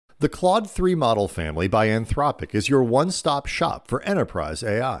The Claude 3 model family by Anthropic is your one-stop shop for enterprise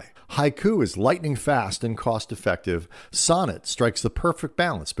AI. Haiku is lightning fast and cost-effective, Sonnet strikes the perfect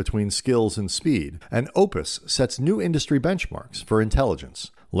balance between skills and speed, and Opus sets new industry benchmarks for intelligence.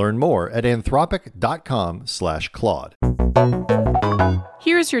 Learn more at anthropic.com/Claude.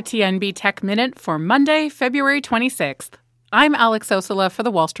 Here's your TNB Tech Minute for Monday, February 26th. I'm Alex Osola for The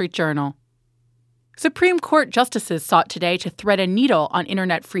Wall Street Journal. Supreme Court justices sought today to thread a needle on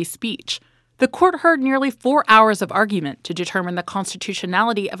internet free speech. The court heard nearly 4 hours of argument to determine the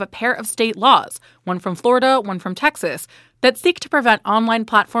constitutionality of a pair of state laws, one from Florida, one from Texas, that seek to prevent online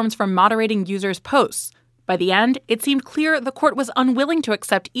platforms from moderating users' posts. By the end, it seemed clear the court was unwilling to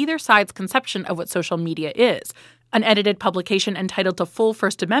accept either side's conception of what social media is, an edited publication entitled to full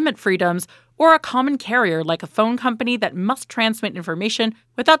First Amendment freedoms, or a common carrier like a phone company that must transmit information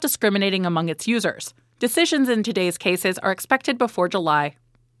without discriminating among its users. Decisions in today's cases are expected before July.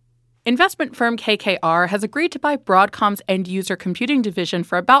 Investment firm KKR has agreed to buy Broadcom's end-user computing division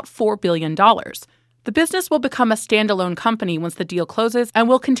for about $4 billion. The business will become a standalone company once the deal closes and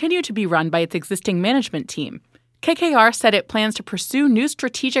will continue to be run by its existing management team. KKR said it plans to pursue new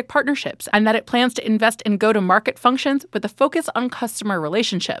strategic partnerships and that it plans to invest in go-to-market functions with a focus on customer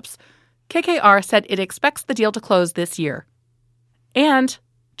relationships. KKR said it expects the deal to close this year. And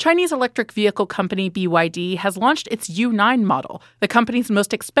Chinese electric vehicle company BYD has launched its U9 model, the company's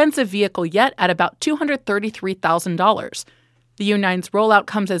most expensive vehicle yet at about $233,000. The U9's rollout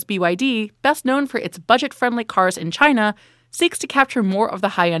comes as BYD, best known for its budget-friendly cars in China, seeks to capture more of the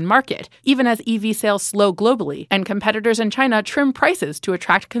high-end market, even as EV sales slow globally and competitors in China trim prices to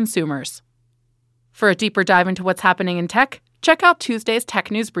attract consumers. For a deeper dive into what's happening in tech, check out Tuesday's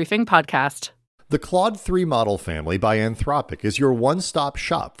Tech News Briefing podcast. The Claude 3 model family by Anthropic is your one-stop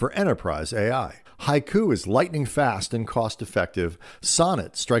shop for enterprise AI. Haiku is lightning fast and cost-effective,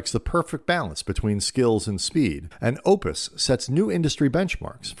 Sonnet strikes the perfect balance between skills and speed, and Opus sets new industry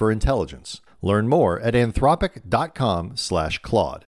benchmarks for intelligence. Learn more at anthropic.com/Claude.